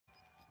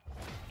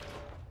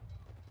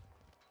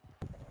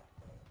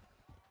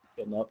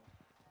Getting up.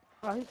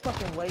 Oh, he's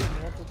fucking waiting.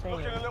 That's the thing.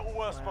 Looking a little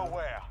worse for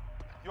wear.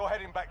 You're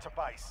heading back to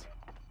base.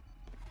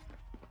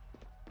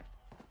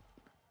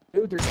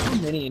 Dude, there's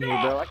too many in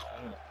here, bro. I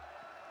can't.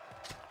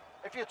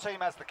 If your team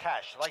has the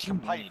cash, they can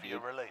pay for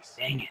your release.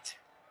 Dang it.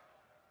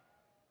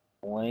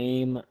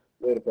 Lame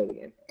way to play the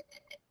game.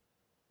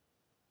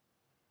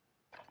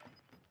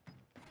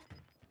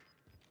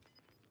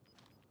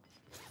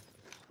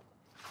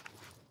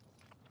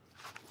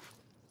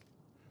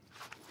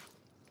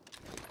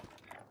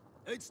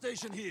 Aid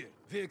station here.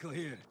 Vehicle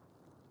here.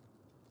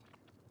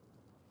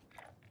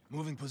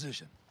 Moving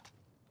position.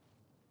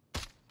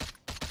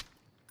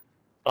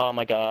 Oh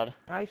my god.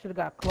 I should have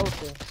got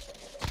closer.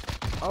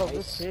 Oh,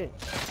 good shit.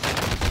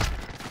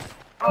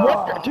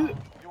 What the, dude?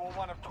 You were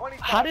one of 25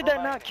 How did that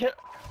remaining. not kill?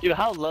 Dude,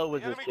 how low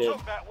was The this enemy kid?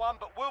 took that one,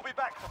 but we'll be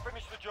back to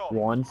finish the job.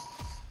 One.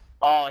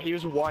 Oh, he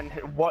was one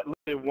hit. What?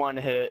 Literally one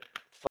hit.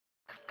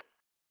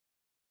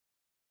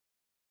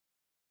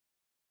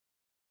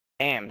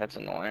 Damn, that's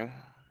annoying.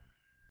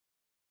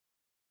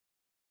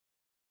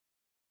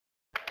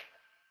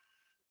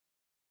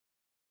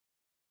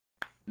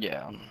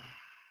 Yeah.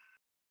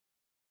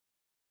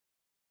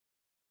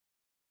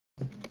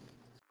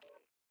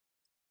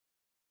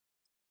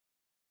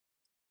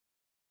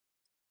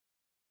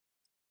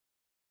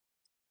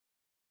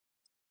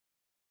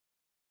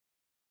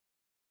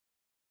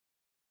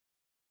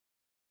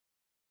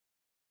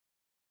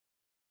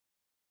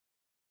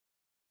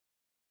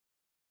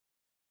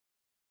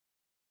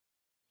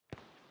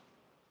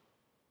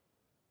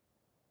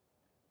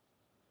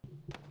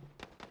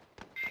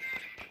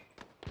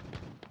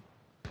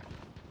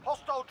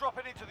 Hostile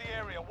dropping into the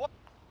area. What?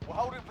 We're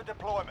holding for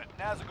deployment.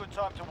 Now's a good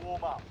time to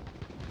warm up.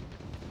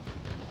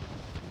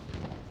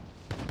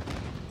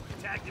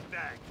 Tag it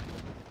back.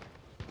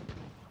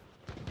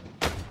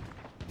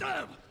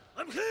 Damn!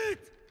 I'm hit!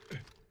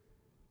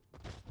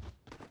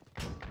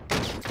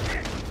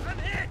 I'm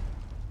hit!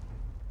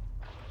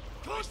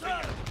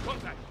 Contact!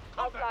 Contact!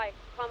 Outside,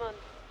 come on.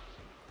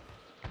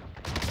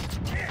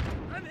 Hit!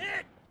 I'm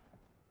hit!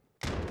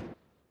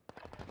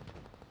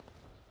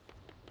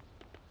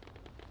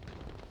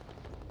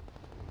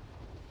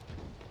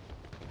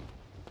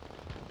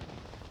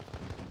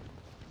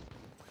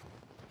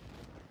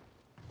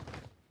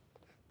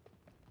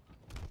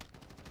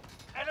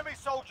 Enemy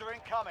soldier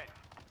incoming.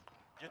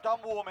 You're done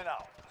warming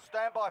up.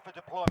 Stand by for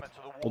deployment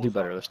to the war We'll do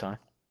better zone. this time.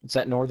 It's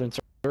that northern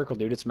circle,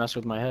 dude. It's messed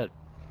with my head.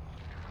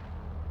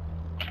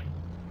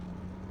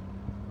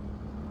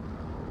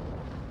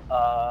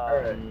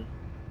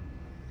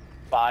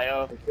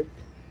 Bio.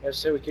 I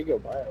say we could go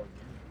bio.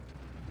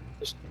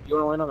 Just, you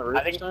want to land on the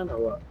roof think- this time, or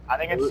what? I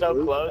think it's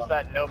so close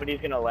that nobody's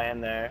gonna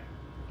land there.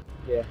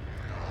 Yeah.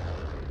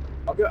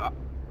 I'll go.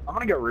 I'm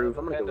gonna go roof.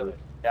 I'm gonna go roof.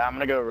 Yeah, I'm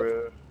gonna go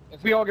roof.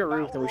 If we all go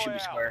roof, then we should be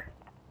square.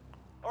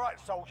 Alright,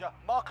 soldier.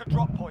 Mark a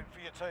drop point for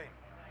your team.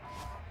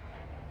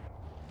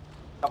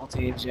 Couple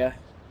teams, yeah.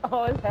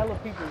 Oh, it's hella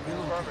people.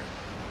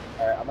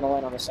 Alright, I'm gonna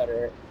land on this side right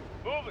here.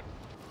 Moving.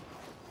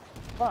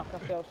 Fuck, I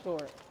fell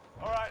short.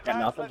 Alright, Got lads,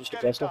 nothing, let's just a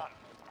get it pistol? done.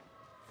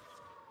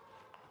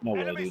 No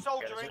way, Enemy dude.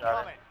 soldier Get it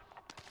incoming.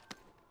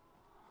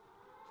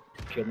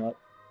 Kidding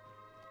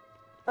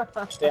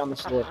up. Stay on the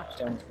floor.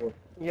 Stay on the floor.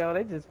 Yo,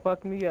 they just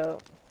fucked me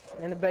up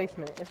in the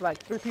basement. It's like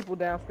 3 people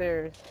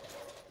downstairs.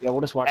 Yeah,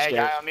 we'll just watch Hey,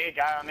 stairs. guy on me,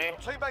 guy on me. Your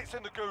teammates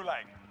in the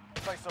gulag.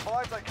 If they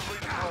survive, they can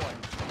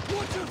redeploy.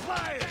 Watch your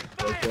fire!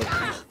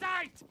 Fire!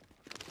 Sight!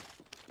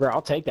 Bro,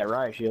 I'll take that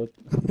riot shield.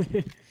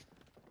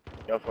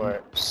 Go for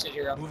it. Sit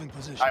here. Moving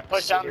position. Alright,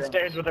 push down the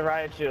stairs with the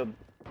riot shield.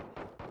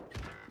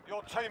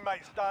 Your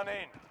teammates done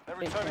in. They're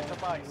returning to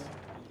base.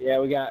 Yeah,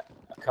 we got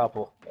a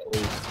couple at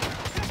least.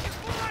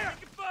 Fire!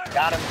 Fire!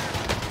 Got him.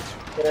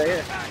 Get right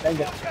here. Thank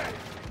you.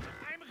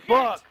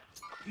 Fuck.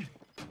 You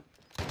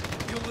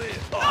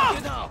live.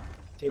 Get out!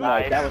 Team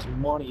Nice. that was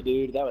money,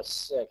 dude. That was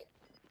sick.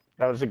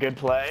 That was a good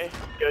play.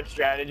 Good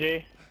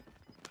strategy.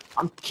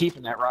 I'm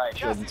keeping that riot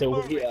shield Gas is until we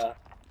moving.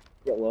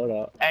 get load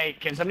up. Hey,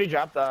 can somebody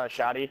drop the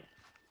shoddy?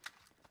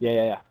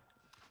 Yeah.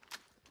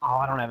 Oh,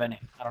 I don't have any.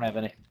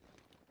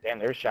 Damn,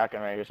 there's a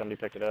shotgun right here. Somebody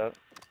picked it up.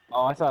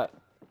 Oh, I thought.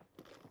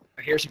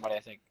 I hear somebody, I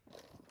think.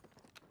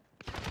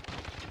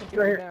 People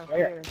Right here.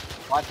 downstairs.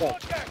 Watch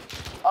out.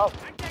 Oh,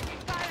 I'm taking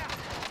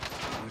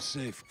fire! We're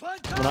safe.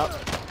 Coming up.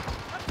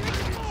 I'm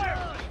taking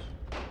fire!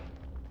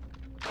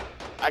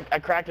 I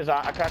cracked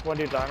I cracked one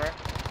dude's armor.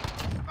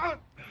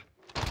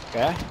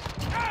 Okay.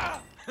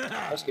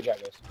 That's a good job,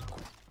 guys.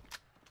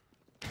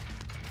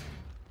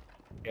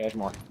 Yeah, there's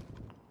more.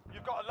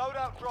 You've got a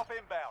loadout drop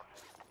inbound.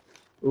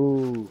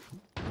 Ooh.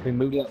 Can we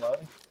move that load?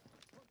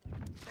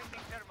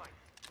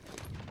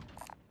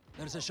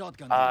 There's a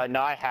shotgun.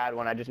 No, I had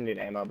one. I just need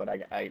ammo, but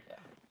I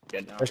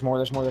good now. There's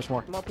more.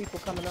 More people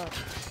coming up.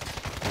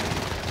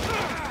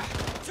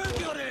 Check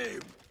your aim!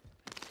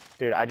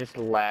 Dude, I just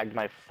lagged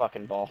my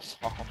fucking balls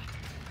off.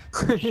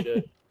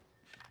 Shit.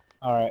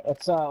 Alright,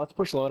 let's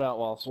push load out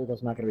while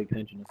Circle's not gonna be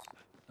pinching us.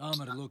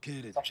 Armor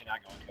located. It's actually not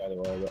going to either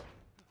way, but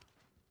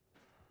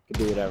could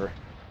do whatever.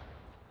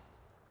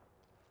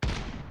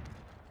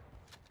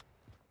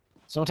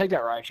 Someone take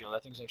that riot shield,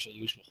 that thing's actually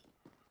useful.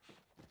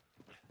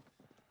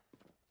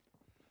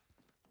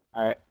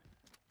 Alright.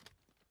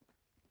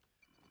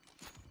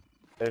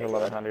 There's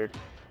 1100.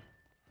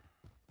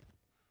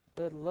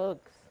 Good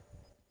looks.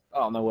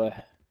 Oh, no way.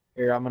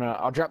 Here,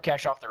 I'll drop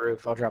cash off the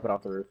roof. I'll drop it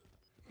off the roof.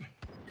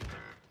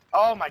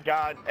 Oh my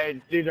god.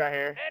 Hey, dude's right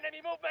here. Enemy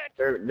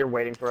movement! They're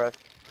waiting for us.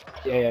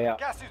 Yeah.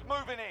 Gas is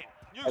moving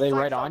in. New Are they safe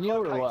right zone on you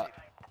or located.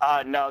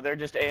 what? No, they're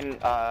just in,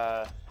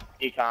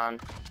 econ.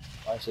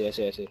 I see. Your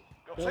Good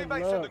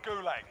teammates in the luck.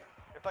 gulag.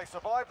 If they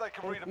survive, they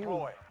can Thank you.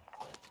 redeploy.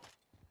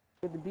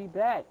 Good to be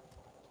back.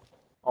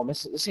 Oh,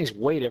 this thing's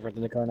way different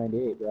than the Car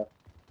 98, bro.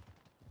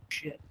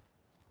 Shit.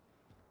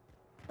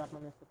 Got my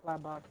supply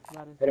box.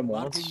 About it. Hit him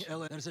Marking once.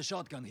 L. There's a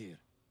shotgun here.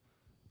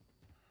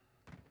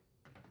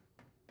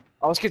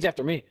 Oh, this kid's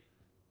after me.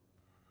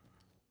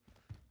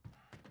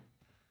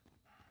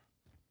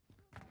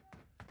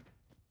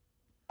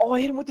 Oh,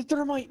 I hit him with the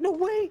thermite. No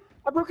way.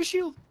 I broke a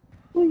shield.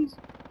 Please.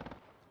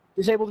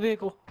 Disable the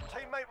vehicle.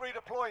 Teammate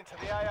redeploying to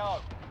the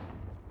AO.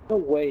 No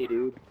way,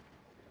 dude.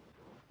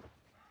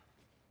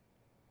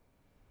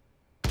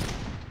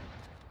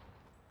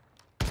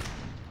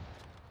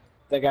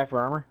 That guy for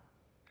armor?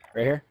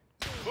 Right here?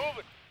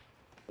 Moving.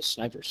 The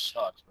sniper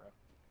sucks, bro.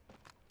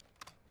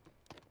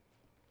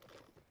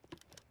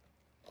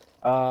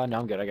 No,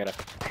 I'm good. I gotta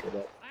shoot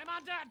that. I'm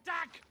under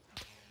attack!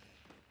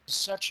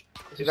 This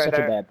He's is right such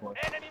there. a bad point.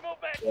 Enemy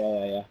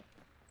movement! Yeah.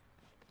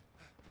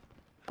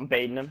 I'm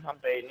baiting him.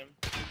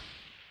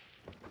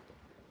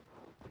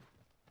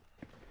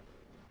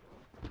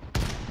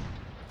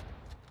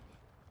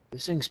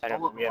 This thing's I don't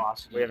full know, of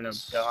we have no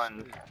bosses.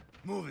 gun.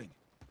 Moving.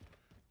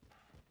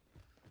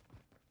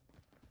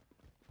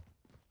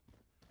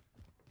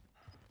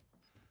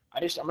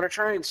 I'm gonna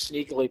try and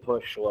sneakily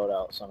push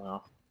loadout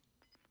somehow.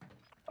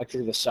 Like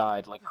through the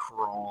side, like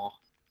crawl.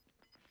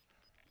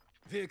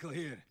 Vehicle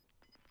here.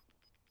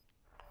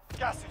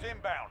 Gas is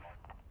inbound.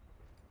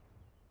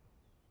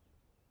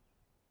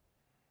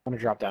 I'm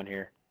gonna drop down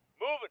here.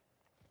 Moving.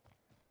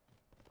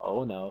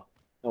 Oh no.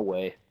 No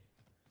way.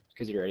 It's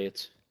because you're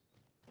idiots.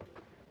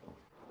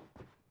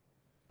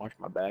 Watch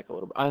my back a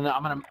little bit. I'm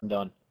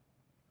done.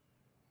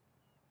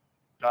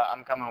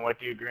 I'm coming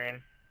with you,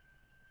 Green.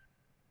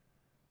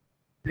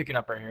 Picking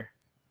up right here.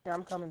 Yeah,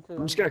 I'm coming too.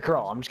 I'm just gonna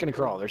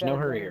crawl. There's no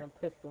hurry here.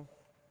 Pistol.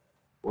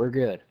 We're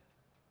good.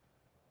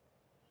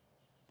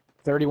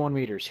 31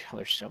 meters. Oh,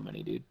 there's so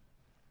many, dude.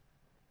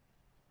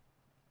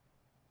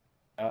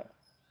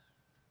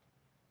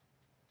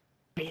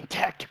 Being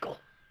tactical.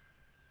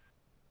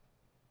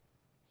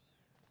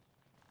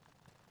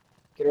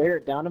 Get right here,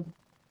 down him.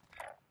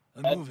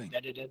 I'm moving.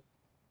 Dead.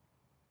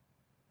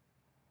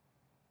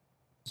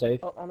 Safe.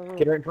 Oh, on the roof.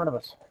 Get right in front of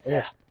us.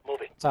 Yeah.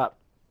 Moving. Top.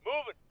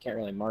 Moving. Can't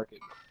really mark it.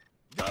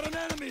 Got an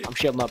enemy! I'm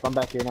shielding up. I'm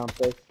back here now. I'm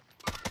safe.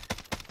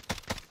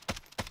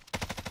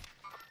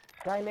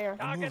 Guy in there.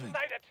 I'm moving.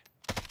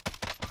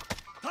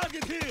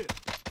 Target here!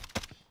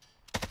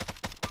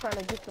 Trying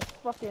to get the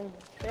fucking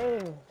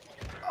thing.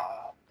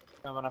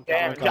 I'm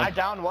Damn, coming. I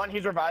downed one.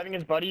 He's reviving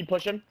his buddy.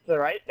 Push him to the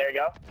right. There you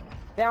go.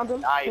 Downed him.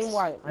 Nice. Team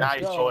white.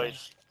 Nice, Let's go.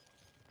 boys.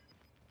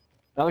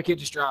 Another kid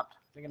just dropped.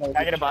 Can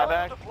I get a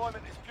buyback?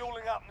 Deployment is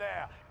fueling up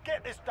now.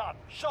 Get this done.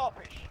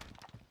 Sharpish.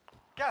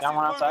 Gas Down is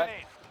one moving outside.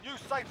 in. New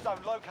safe zone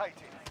located.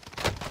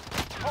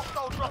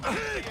 Hostile dropping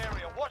into the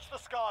area. Watch the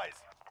skies.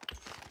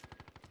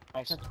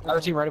 Nice.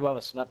 Another team right above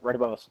us. Not right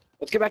above us.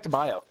 Let's get back to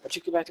bio. Let's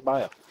just get back to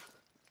bio.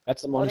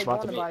 That's the Oh, one they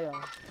spot to going be. bio.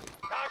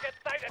 Target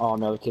sighted. Oh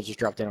no, the kid just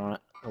dropped in on it.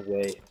 No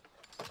way.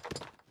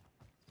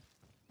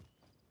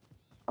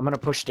 I'm gonna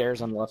push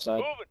stairs on the left side.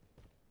 Moving.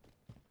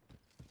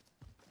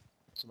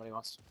 Somebody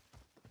wants to.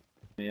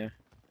 Yeah.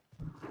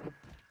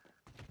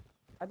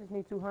 I just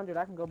need 200.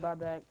 I can go buy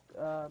back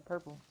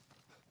purple.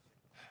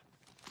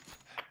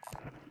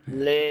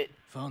 Lit.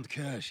 Found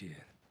cash here.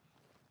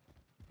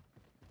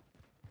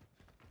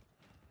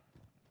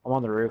 I'm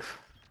on the roof.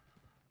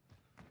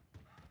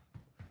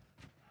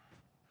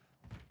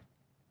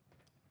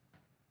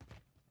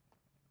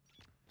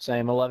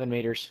 Same, 11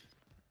 meters.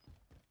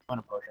 I'm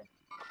gonna push him.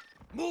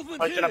 Movement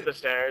Pushing here! up the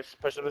stairs.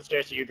 Pushing up the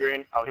stairs to you,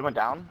 Green. Oh, he went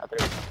down? I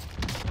thought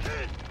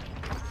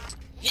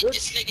Good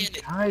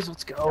shit, guys,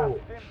 let's go.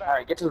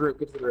 Alright, get to the roof,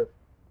 get to the roof.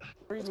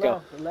 3 Let's go.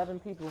 left. 11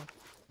 people.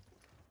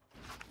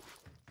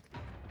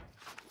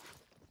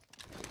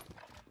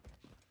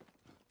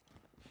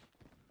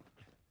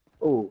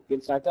 Ooh, get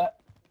inside that?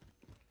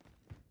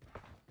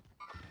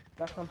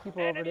 Got some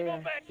people over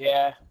there.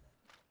 Yeah.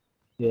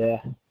 Yeah.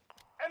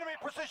 Enemy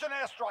precision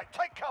airstrike.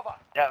 Take cover.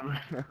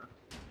 yeah.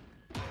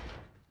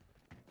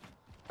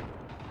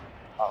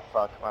 Oh,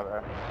 fuck. My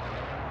bad.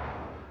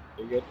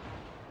 You good?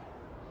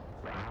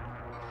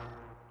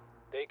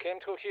 They came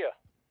through here.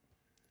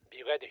 Be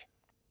ready.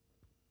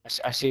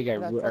 I see a guy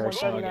Got or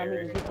someone a 39 guy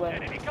meters right this way.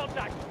 Enemy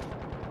contact.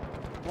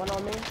 One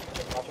on me.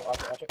 Watch it, watch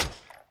it, watch it.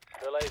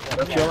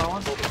 Relay Chill on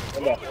one.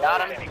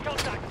 Got him. Enemy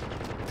contact.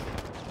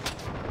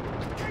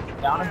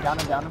 Down him, down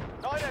him, down him.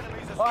 9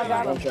 enemies are Oh, I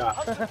got still him. Shot.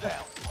 Hunt them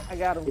down. I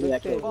got him. Give me Good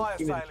that shit. kill. Fire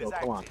Give me the sale kill, is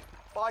come on. active.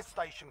 Buy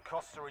station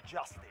costs are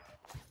adjusted.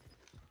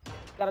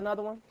 Got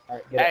another one.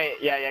 Alright, get it. Hey,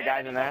 yeah,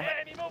 guys in there.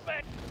 Enemy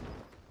movement.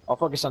 I'll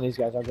focus on these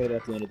guys. I'll get it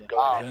at the end of the day.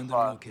 Oh, Vendor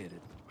fuck.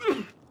 located.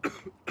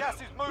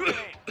 moving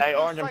in. Hey,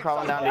 Orange, I'm Safe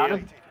crawling zone down to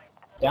you. located.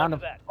 Down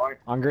him.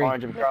 On green.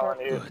 Orange, I'm crawling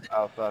to you. Good.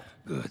 Oh, fuck.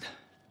 Good.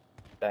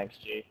 Thanks,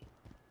 G.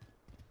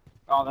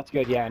 Oh, that's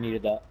good. Yeah, I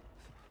needed that.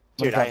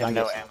 Dude, I have Sometimes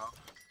no get ammo.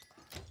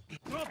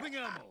 Dropping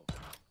ammo.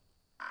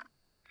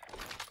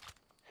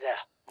 Yeah,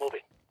 moving.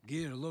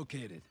 Gear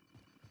located.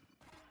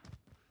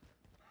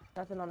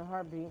 Nothing on the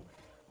heartbeat.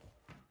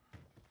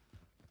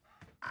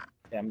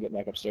 Yeah, I'm getting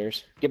back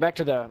upstairs. Get back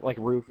to the like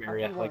roof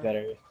area, see like one. that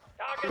area.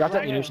 Target Got that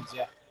ready. munitions,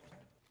 yeah.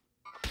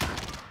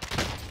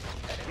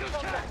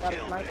 Got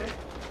a sniper.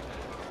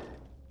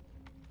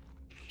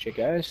 Shit,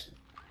 guys.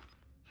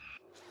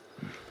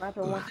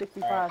 Sniper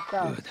 165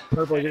 south. Good.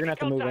 Purple, you're gonna have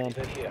to move in.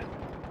 Contact here.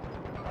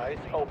 Eyes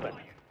open.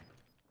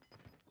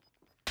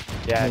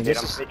 Yeah, mean, dude, this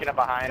I'm is- sneaking up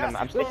behind him.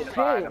 I'm Good sneaking up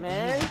behind shit, him.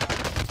 man.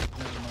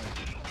 Never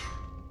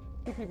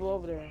mind. 2 people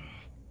over there.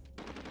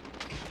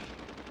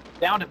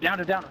 Down him,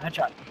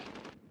 headshot.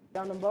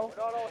 Down them both.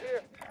 Not all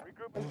here.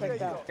 Regroup and Take stay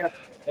that. down.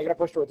 They gotta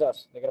push towards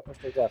us.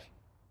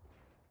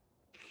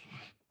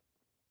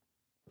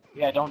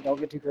 Yeah, don't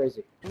get too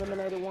crazy.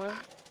 Eliminated one.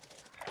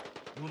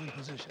 Moving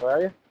position. Where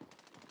are you?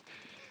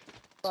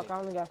 Fuck, I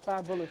only got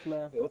 5 bullets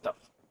left. Hey, what the?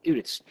 Dude,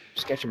 it's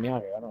sketching me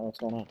out here. I don't know what's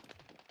going on.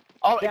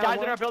 Oh, Down guys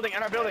one. in our building,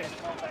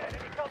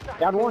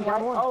 Down one.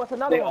 Oh, it's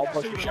another They one. all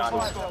push for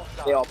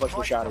shotties. They all push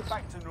for shotties.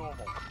 Back to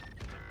normal.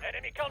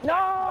 Enemy contact.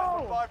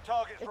 No! 5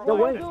 targets It's No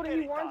way. one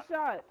dude, he one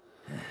shot.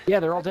 Yeah,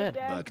 they're all dead.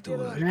 Dash, Back to get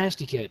work. up.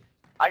 Nasty kid.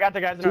 I got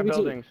the guys in our 2v2.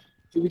 buildings.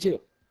 2v2.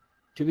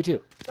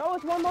 2v2. No,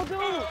 it's one more dude.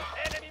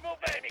 Enemy move.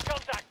 Enemy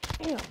contact.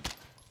 Damn.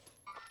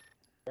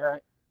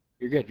 Alright.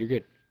 You're good.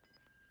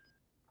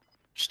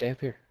 Just stay up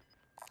here.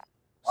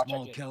 Watch Small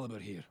that kid. caliber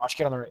here. Watch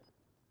kid on the right.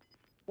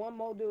 One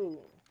more dude.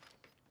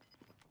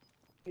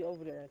 He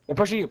over there. They're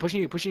pushing you.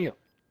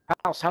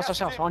 House.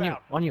 Gas On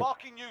inbound. you.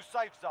 Marking new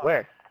safe zone.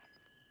 Where?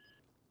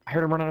 I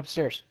heard him running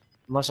upstairs.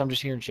 Unless I'm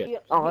just hearing shit. Yeah,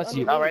 Oh, that's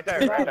you. Oh, right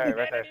there.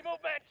 Enemy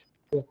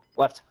movement.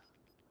 Left.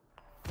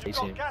 You've He's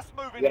got in. gas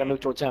moving You gotta in. move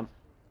towards him.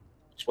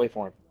 Just wait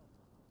for him.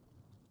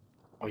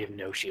 Oh, you have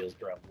no shields,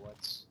 bro. What?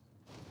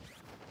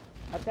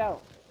 Watch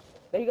out.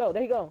 There you go.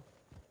 He Go on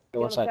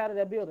the inside. side of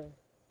that building.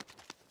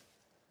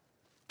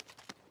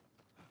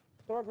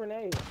 Throw a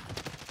grenade.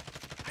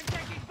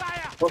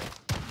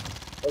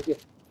 Okay.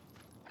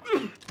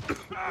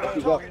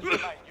 Targets remain.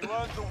 You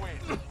earned the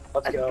win.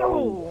 Let's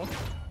go.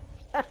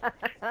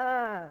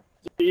 Go!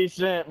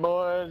 Decent,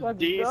 boys. Let's go,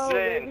 Decent.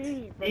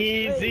 baby. Let's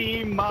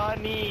Easy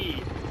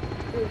money.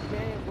 Good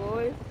game,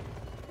 boys.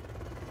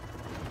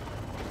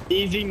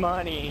 Easy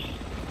money.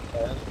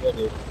 Yeah, that's good,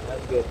 dude.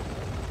 That's good.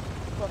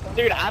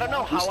 Dude, I don't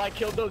know how I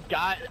killed those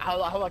guys.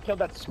 How I killed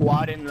that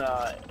squad in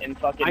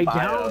fucking I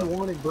Bio. downed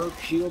one and broke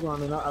shield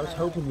on him. I was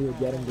hoping we would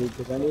get him, dude,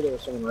 because I knew there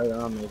was someone right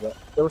on me, but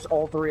there was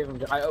all 3 of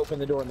them. I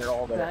opened the door and they're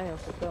all I there. am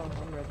for sure.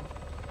 I'm ready.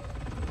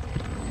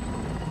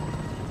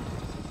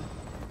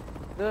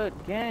 Good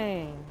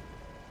game.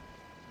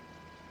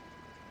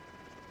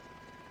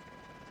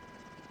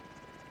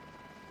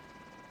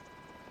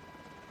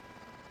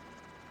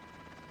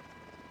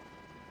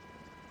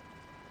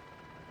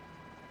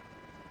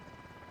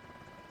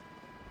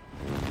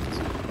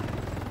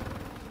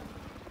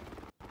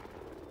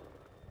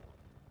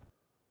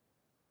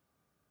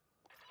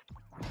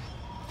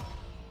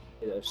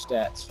 Hey, those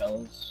stats,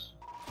 fellas.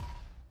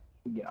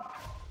 Yeah.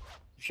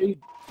 Show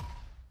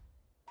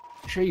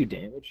you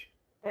damage.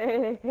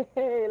 Hey,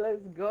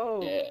 let's go.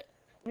 Yeah.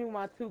 Give me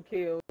my 2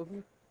 kills.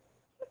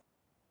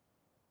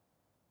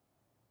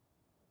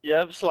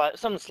 Yep,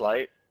 something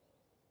slight.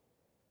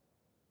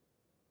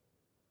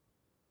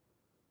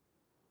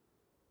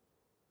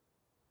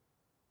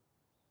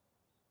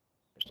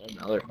 There's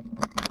another.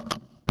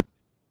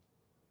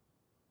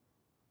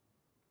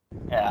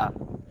 Yeah.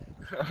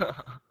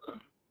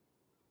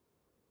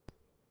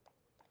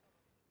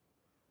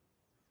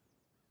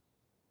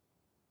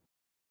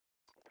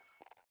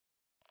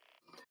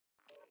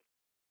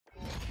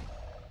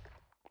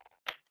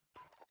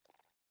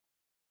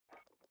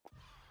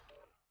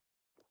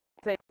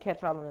 Say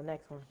catch y'all on the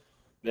next one.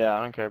 Yeah,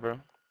 I don't care, bro.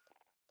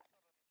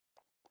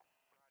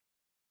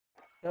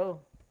 Go.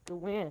 Good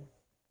win.